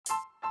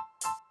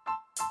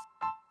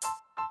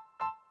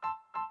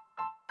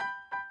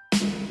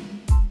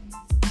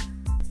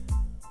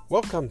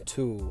Welcome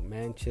to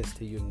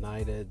Manchester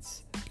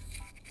United's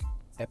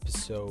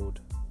episode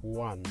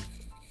 1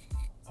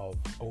 of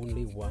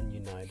Only One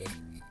United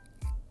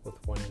with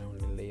one and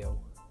only Leo.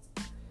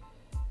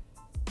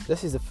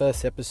 This is the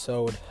first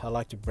episode I'd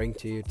like to bring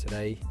to you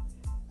today.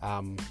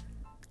 I'm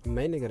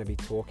mainly going to be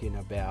talking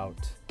about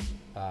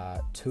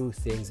two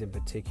things in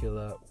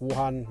particular.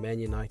 One, Man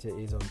United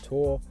is on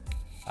tour,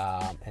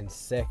 and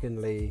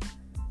secondly,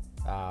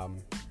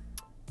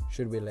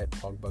 should we let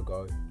Pogba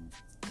go?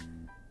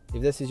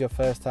 If this is your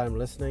first time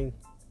listening,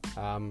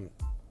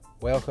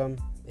 welcome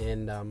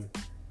and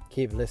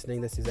keep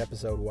listening. This is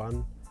episode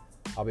 1.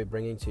 I'll be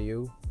bringing to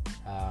you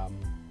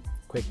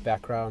quick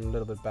background, a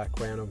little bit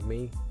background of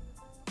me.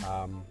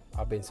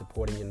 I've been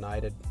supporting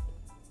United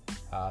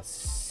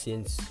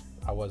since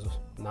I was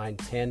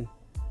 9-10,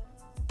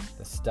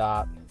 the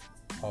start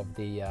of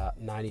the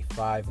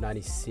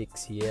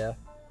 95-96 year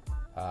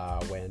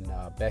when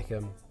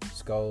Beckham,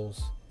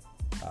 Scholes,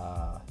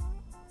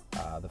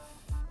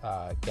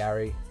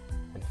 Gary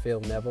and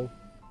Phil Neville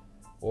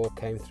all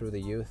came through the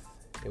youth.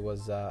 It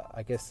was,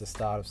 I guess, the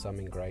start of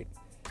something great.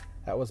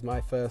 That was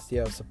my first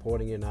year of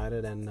supporting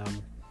United, and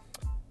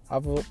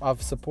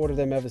I've supported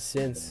them ever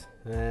since.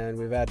 And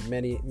we've had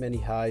many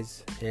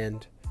highs,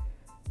 and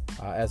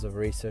as of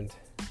recent,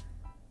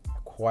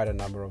 quite a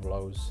number of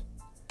lows.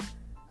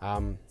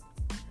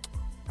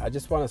 I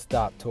just want to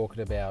start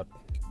talking about.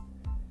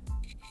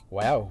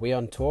 Wow, we're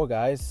on tour,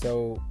 guys.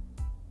 So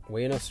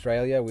we're in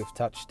Australia. We've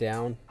touched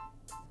down.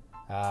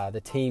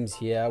 The team's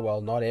here.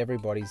 Well, not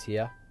everybody's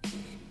here.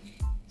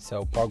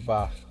 So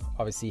Pogba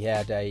obviously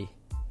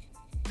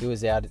he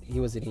was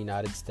in the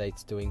United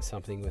States doing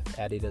something with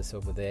Adidas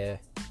over there.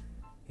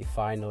 He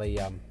finally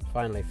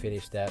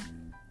finished that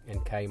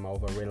and came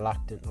over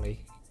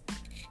reluctantly.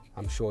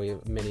 I'm sure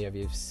many of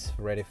you've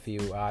read a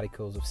few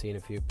articles, have seen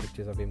a few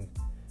pictures of him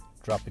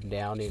dropping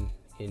down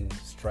in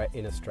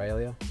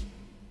Australia,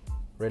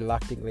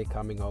 reluctantly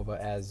coming over,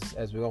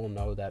 as we all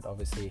know that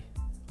obviously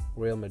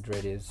Real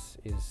Madrid is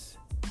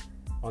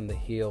on the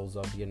heels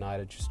of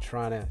United just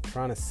trying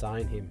to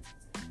sign him.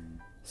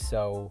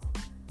 So,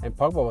 and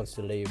Pogba wants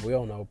to leave. We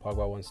all know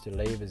Pogba wants to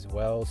leave as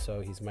well.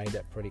 So he's made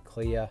that pretty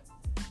clear.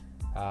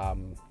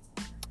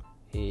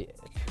 He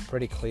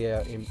pretty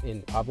clear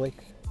in public.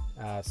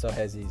 So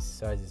has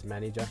his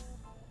manager,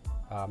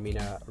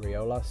 Mino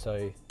Raiola.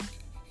 So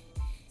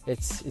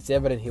it's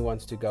evident he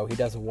wants to go. He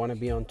doesn't want to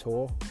be on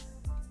tour,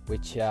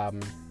 which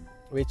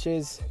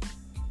is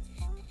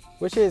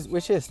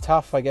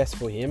tough, I guess,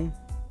 for him.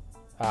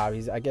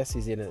 He's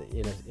in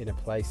a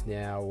place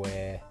now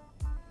where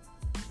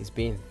he's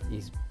been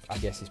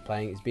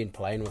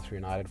playing with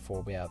United for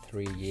about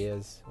 3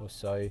 years or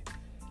so.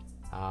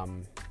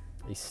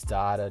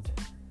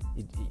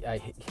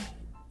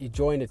 He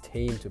joined a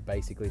team to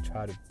basically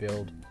try to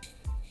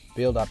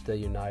build up the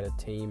United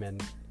team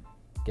and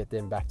get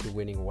them back to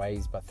winning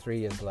ways. But 3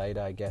 years later,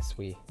 I guess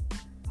we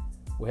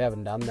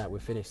haven't done that. We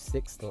finished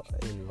 6th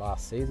in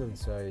last season,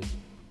 so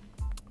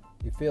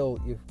you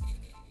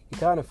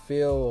kind of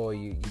feel, or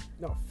you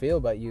not feel,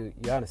 but you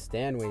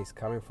understand where he's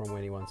coming from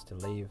when he wants to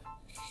leave.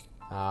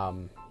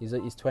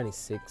 He's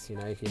 26,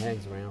 if he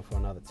hangs around for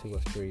another 2 or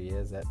 3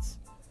 years, that's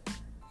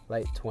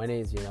late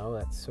 20s,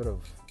 that's sort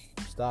of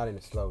starting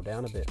to slow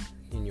down a bit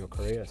in your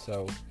career.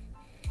 So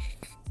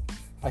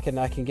I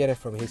can get it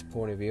from his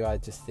point of view. I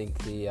just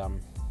think he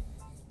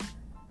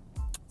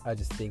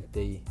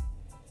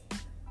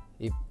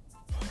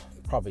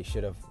probably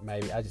should have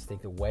maybe. I just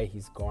think the way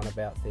he's gone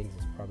about things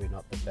is probably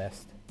not the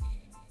best.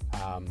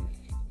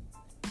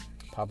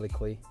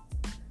 Publicly,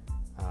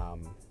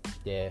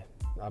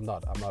 I'm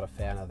not a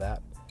fan of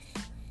that.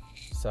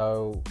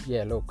 So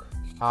look,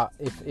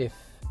 if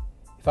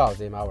I was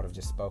him, I would have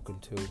just spoken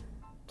to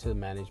the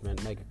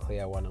management, make it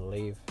clear I want to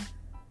leave.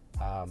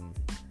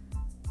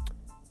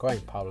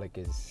 Going public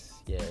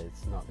it's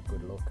not a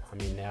good look. I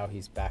mean, now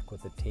he's back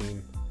with the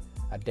team.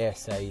 I dare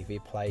say if he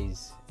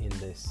plays in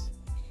this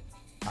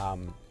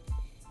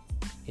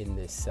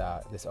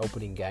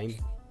opening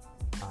game,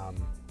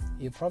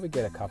 he'll probably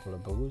get a couple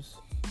of boos.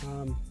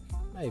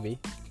 Maybe.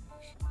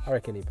 I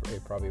reckon he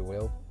probably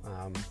will.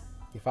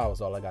 If I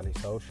was Ole Gunnar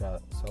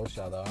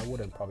Solskjaer, though, I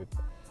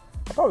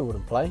probably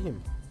wouldn't play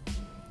him.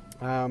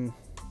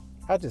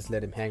 I'd just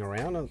let him hang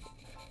around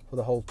for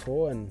the whole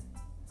tour, and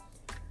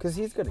because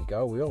he's going to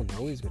go. We all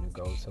know he's going to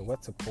go. So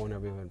what's the point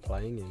of even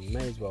playing him? You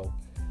may as well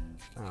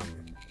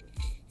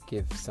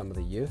give some of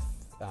the youth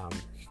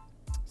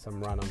some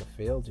run on the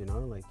field.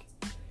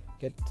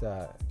 Get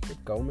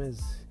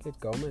Gomez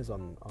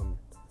on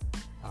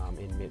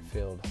in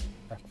midfield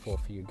for a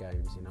few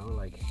games.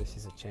 This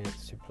is a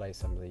chance to play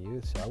some of the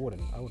youth. So I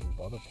wouldn't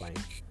bother playing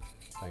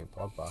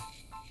Pogba.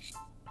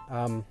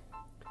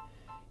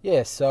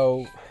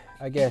 So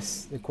I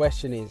guess the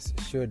question is,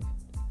 should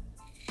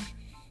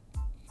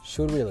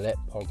we let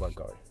Pogba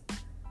go?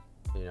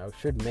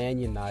 Should Man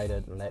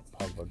United let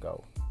Pogba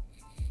go?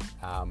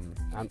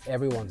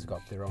 Everyone's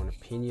got their own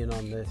opinion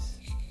on this.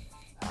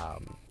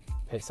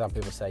 Some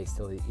people say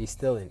he's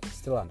still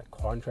under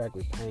contract.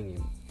 We're paying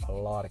him a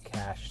lot of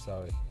cash,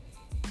 so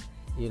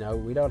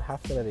we don't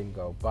have to let him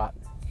go, but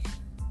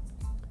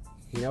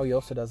he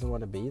also doesn't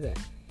want to be there.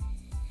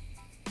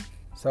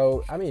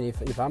 So, I mean,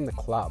 if I'm the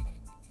club,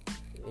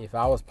 if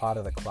I was part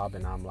of the club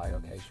and I'm like,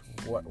 okay,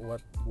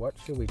 what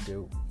should we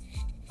do?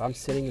 If I'm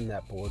sitting in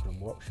that boardroom,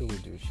 what should we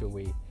do? Should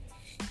we,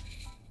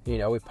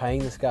 we're paying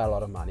this guy a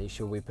lot of money.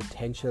 Should we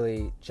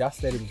potentially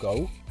just let him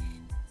go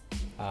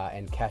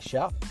and cash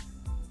up,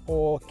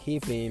 or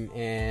keep him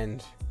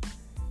and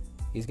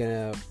he's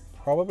going to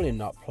probably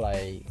not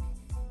play?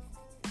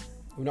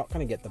 We're not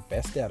going to get the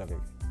best out of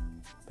him,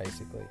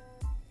 basically.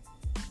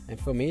 And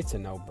for me, it's a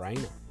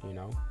no-brainer,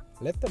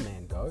 Let the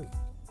man go.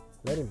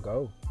 Let him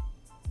go.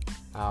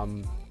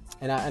 And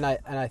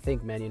I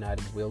think Man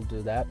United will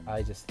do that.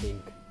 I just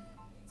think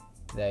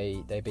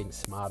they're being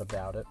smart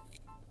about it.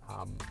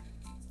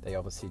 They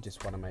obviously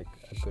just want to make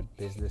a good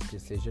business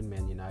decision.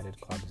 Man United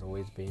club has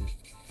always been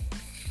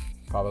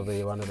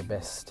probably one of the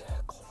best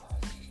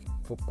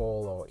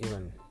football, or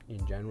even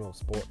in general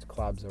sports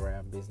clubs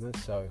around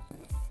business. So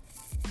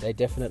they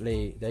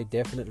definitely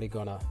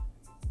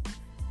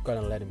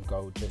gonna let him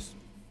go, just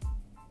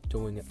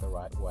doing it the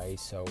right way.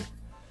 So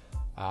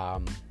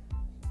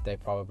they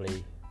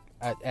probably,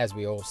 as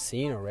we all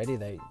seen already,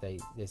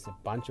 there's a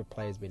bunch of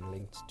players been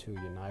linked to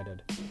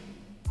United.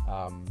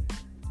 And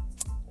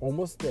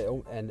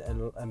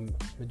a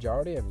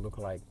majority of them look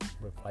like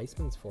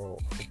replacements for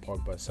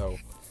Pogba. So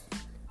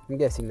I'm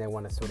guessing they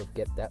want to sort of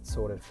get that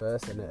sorted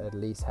first, and at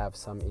least have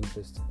some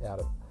interest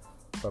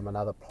from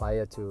another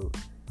player to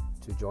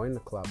join the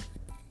club.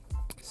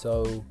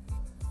 So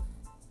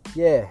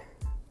yeah,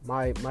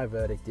 my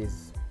verdict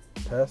is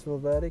personal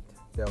verdict.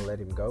 They'll let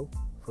him go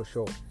for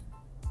sure,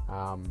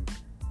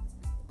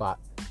 but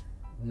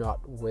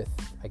not with,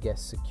 I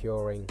guess,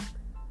 securing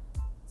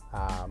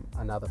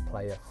another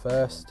player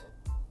first,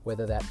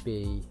 whether that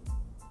be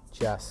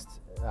just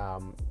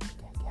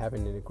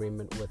having an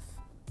agreement with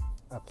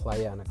a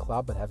player and a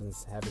club, but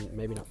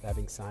maybe not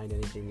having signed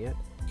anything yet.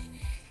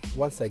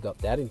 Once they got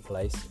that in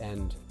place,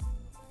 and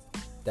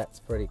that's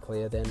pretty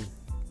clear, then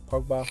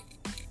Pogba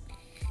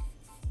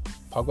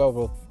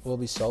will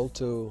be sold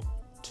to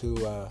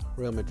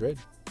Real Madrid.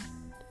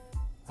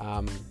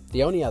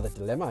 The only other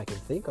dilemma I can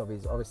think of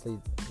is obviously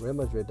Real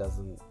Madrid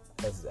doesn't,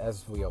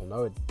 as we all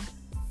know,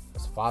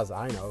 as far as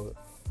I know,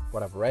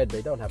 what I've read,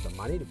 they don't have the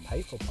money to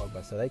pay for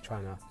Pogba, so they're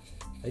trying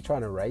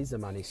to raise the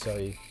money.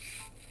 So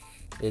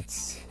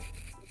it's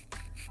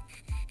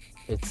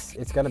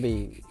going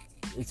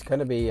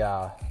to be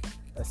a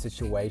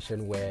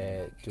situation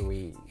where do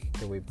we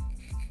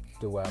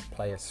do a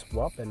player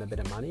swap and a bit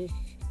of money?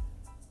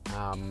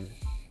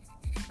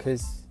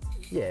 Because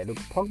look,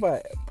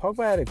 Pogba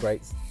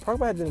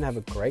didn't have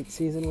a great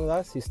season with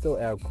us. He's still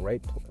our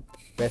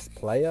best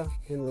player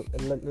in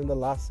the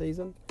last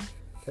season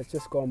that's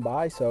just gone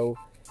by. So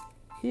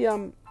he's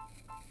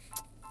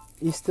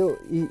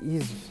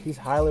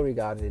highly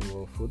regarded in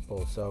world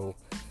football. So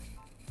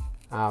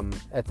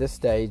at this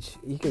stage,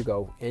 he could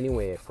go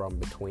anywhere from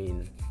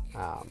between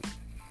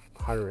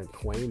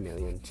 120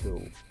 million to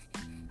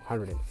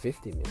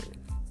 150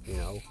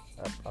 million.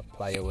 A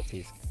player of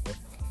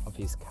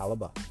his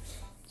caliber.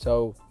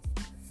 So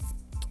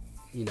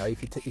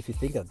if you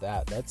think of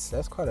that,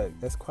 that's quite a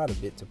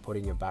bit to put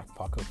in your back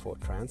pocket for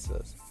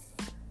transfers.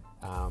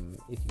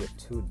 If you get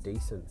two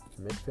decent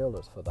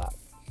midfielders for that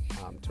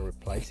to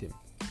replace him,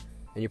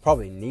 and you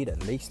probably need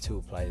at least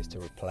two players to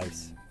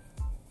replace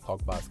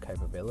Pogba's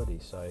capability.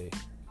 So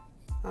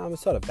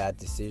it's not a bad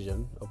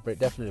decision. It'll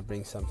definitely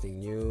bring something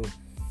new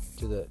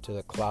to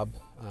the club.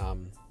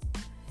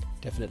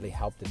 Definitely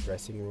help the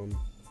dressing room,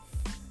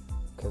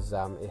 because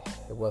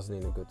it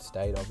wasn't in a good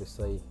state,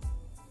 obviously.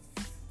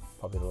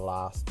 Probably the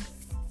last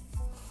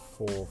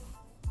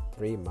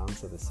 3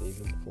 months of the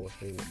season,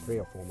 3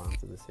 or 4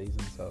 months of the season.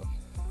 So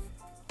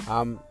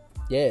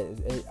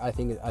I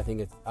think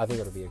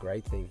it'll be a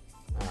great thing.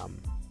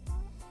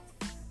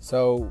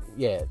 So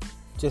yeah,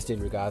 just in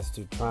regards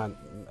to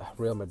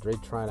Real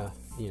Madrid trying to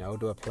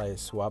do a player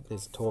swap,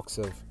 there's talks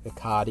of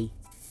Icardi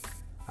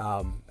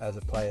as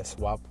a player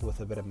swap with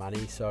a bit of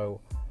money.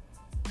 So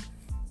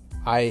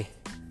I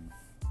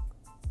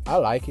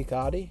like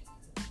Icardi.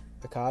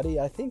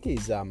 I think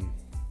he's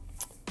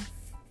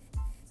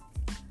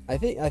I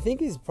think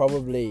he's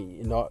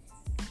probably not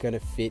going to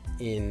fit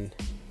in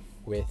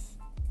with,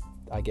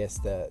 I guess,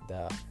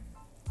 the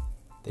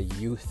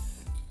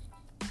youth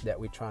that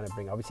we're trying to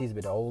bring. Obviously he's a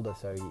bit older,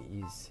 so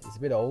he's a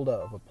bit older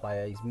of a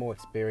player. He's more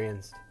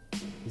experienced.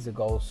 He's a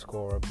goal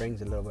scorer,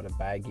 brings a little bit of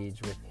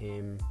baggage with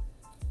him.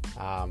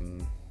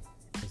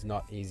 He's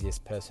not the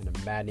easiest person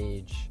to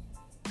manage.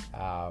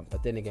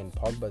 But then again,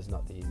 Pogba's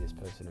not the easiest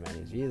person to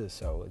manage either,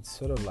 so it's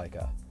sort of like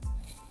a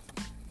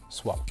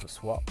swap for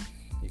swap,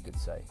 you could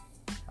say,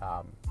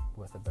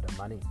 with a bit of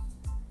money.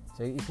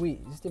 So if we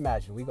just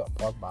imagine we got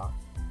Pogba,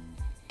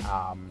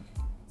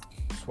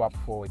 swap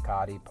for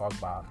Icardi,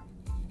 Pogba,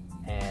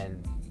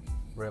 and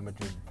Real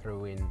Madrid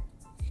threw in,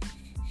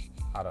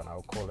 I don't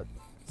know, call it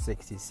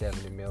 60,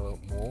 70 mil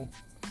more,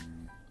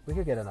 we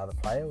could get another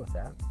player with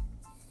that.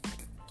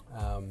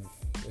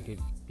 We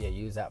could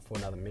use that for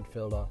another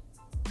midfielder,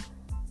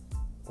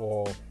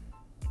 or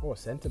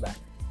centre back.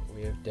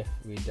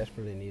 We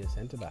desperately need a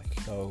centre back.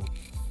 So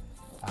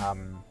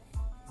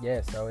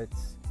so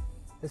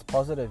there's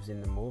positives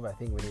in the move. I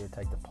think we need to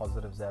take the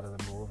positives out of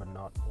the move and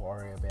not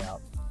worry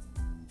about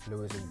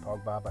losing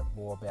Pogba, but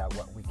more about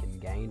what we can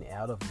gain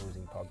out of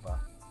losing Pogba.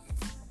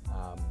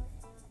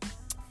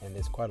 And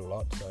there's quite a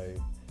lot. So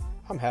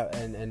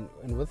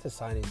and with the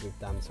signings we've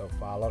done so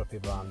far, a lot of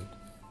people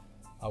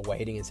are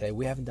waiting and say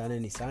we haven't done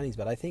any signings,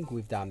 but I think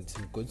we've done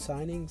some good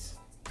signings.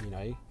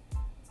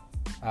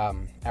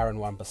 Aaron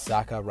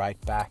Wan-Bissaka, right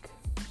back,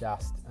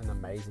 just an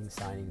amazing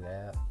signing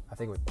there. I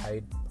think we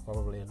paid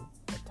probably a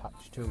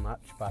touch too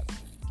much, but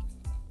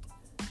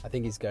I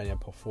think he's going to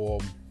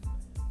perform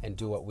and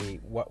do what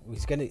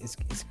he's going to. It's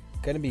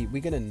going to be.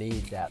 We're going to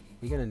need that.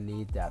 We're going to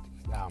need that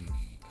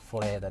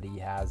flair that he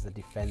has, the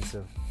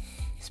defensive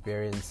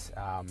experience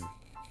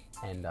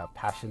and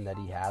passion that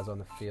he has on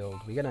the field.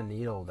 We're going to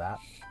need all that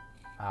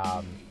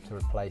to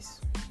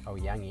replace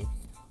Oyangi.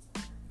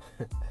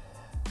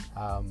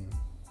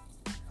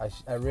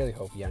 I really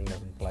hope Young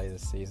doesn't play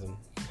this season.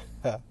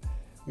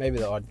 Maybe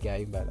the odd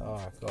game, but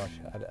oh gosh,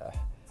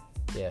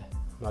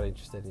 not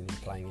interested in him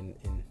playing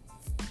in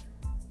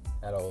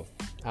at all.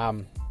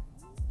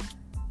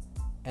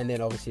 And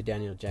then obviously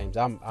Daniel James.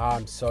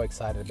 I'm so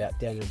excited about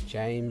Daniel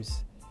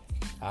James.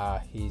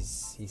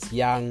 He's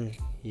young,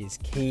 he's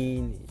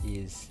keen,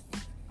 he's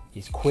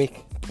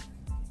quick.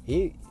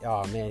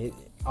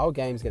 Our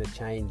game's going to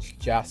change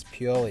just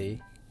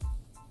purely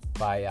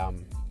by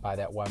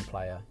that one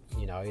player,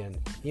 and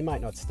he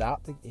might not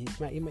start. He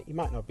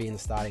might not be in the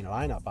starting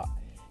lineup, but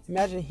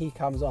imagine he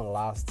comes on the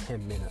last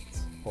 10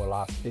 minutes or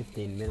last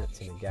 15 minutes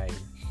in a game,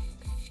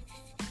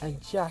 and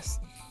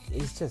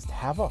it's just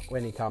havoc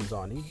when he comes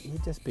on.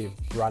 He'd just be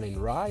running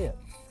riot.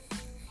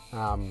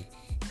 And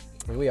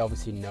we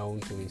obviously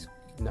known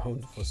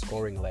for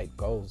scoring late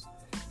goals.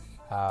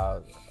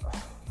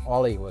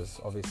 Ollie was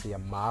obviously a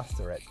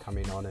master at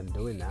coming on and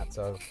doing that.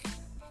 So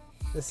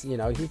this,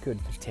 he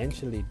could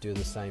potentially do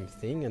the same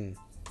thing and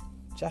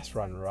just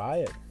run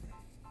riot.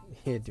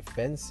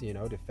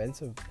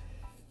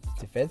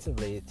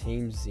 Defensively,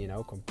 teams,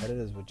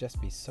 competitors would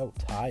just be so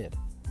tired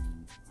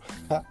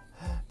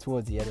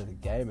towards the end of the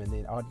game, and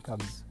then on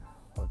comes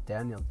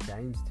Daniel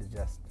James to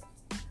just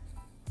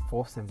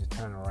force them to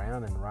turn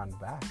around and run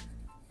back.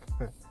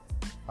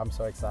 I'm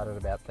so excited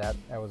about that.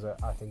 I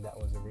think that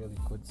was a really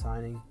good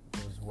signing.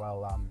 It was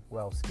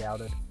well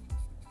scouted.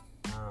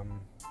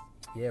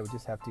 We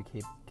just have to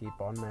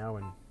keep on now,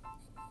 and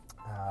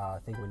I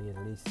think we need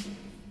at least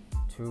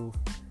 2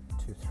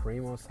 to 3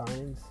 more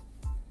signings,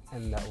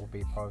 and that will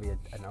be probably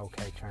an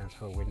okay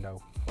transfer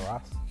window for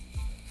us.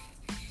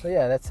 So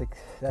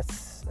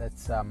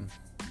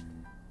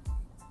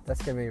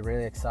that's going to be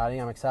really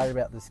exciting. I'm excited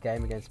about this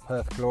game against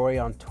Perth Glory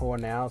on tour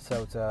now.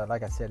 So it's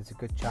like I said, it's a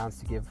good chance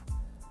to give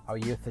our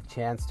youth a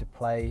chance to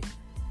play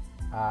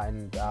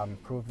and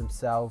prove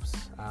themselves.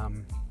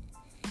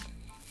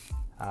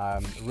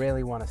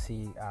 Really want to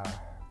see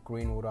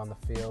Greenwood on the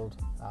field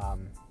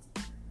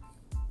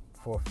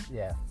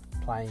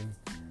playing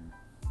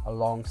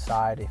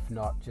alongside, if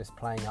not just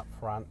playing up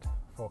front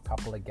for a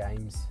couple of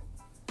games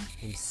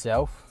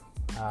himself,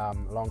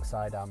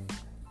 alongside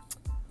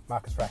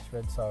Marcus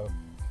Rashford. So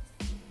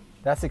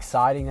that's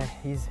exciting.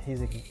 He's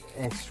an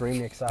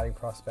extremely exciting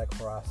prospect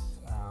for us.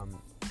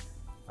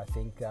 I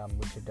think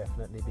we should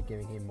definitely be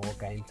giving him more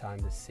game time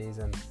this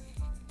season.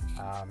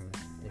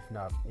 If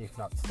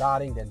not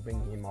starting, then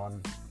bringing him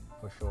on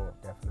for sure,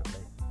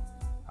 definitely.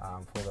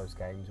 For those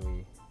games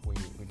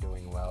we're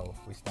doing well,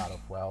 we start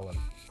off well, and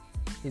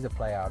he's a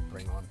player I'd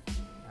bring on,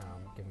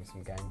 give him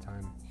some game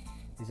time.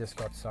 He's just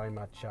got so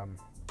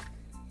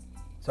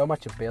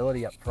much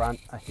ability up front.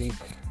 I think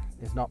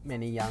there's not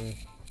many young,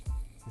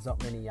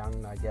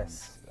 I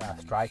guess,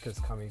 strikers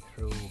coming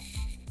through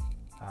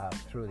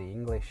the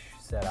English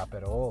setup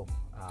at all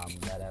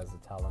that has the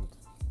talent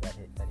that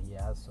he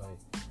has. So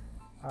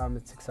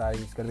it's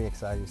exciting. It's going to be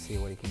exciting to see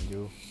what he can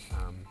do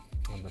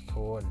on the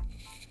tour, and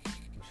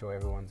I'm sure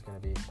everyone's going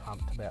to be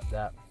pumped about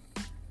that.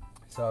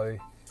 So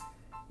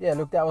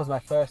look, that was my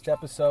first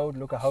episode.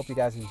 Look, I hope you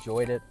guys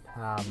enjoyed it.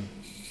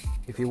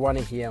 If you want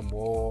to hear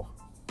more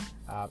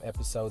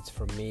episodes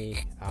from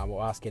me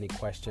or ask any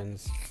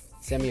questions,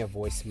 send me a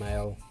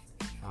voicemail,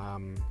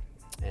 and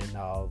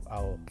I'll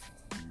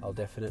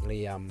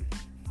definitely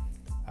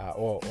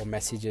or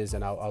messages,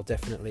 and I'll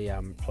definitely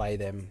play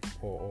them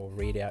or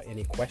read out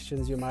any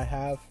questions you might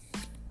have,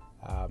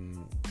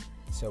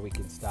 so we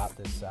can start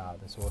this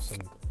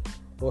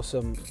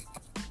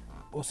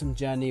awesome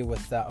journey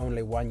with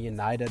Only One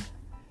United.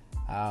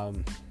 A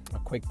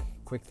quick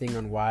thing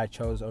on why I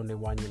chose Only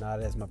One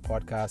United as my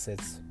podcast.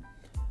 It's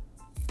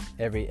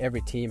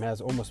every team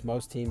has, almost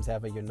most teams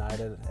have a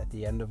United at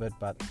the end of it,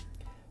 but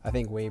I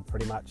think we're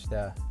pretty much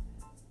the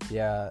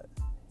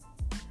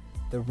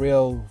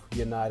real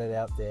United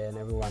out there, and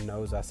everyone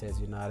knows us as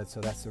United. So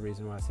that's the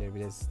reason why I say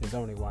there's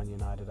only one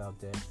United out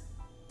there.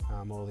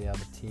 All the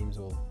other teams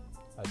are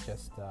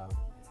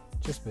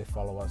just be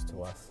followers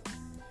to us.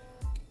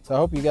 So I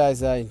hope you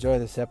guys enjoy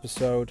this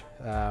episode.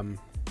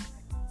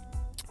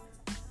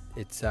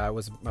 it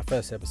was my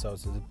first episode,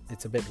 so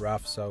it's a bit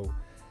rough. So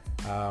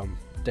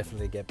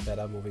definitely get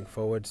better moving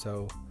forward.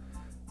 So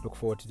look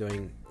forward to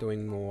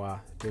doing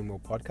more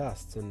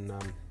podcasts and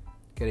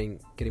getting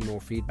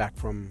more feedback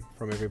from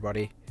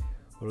everybody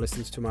who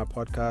listens to my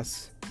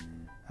podcasts.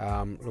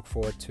 Look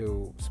forward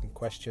to some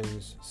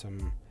questions,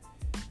 some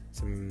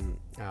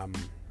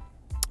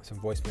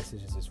voice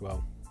messages as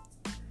well.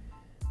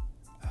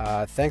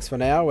 Thanks for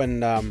now,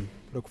 and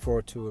look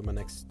forward to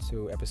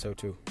episode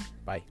 2.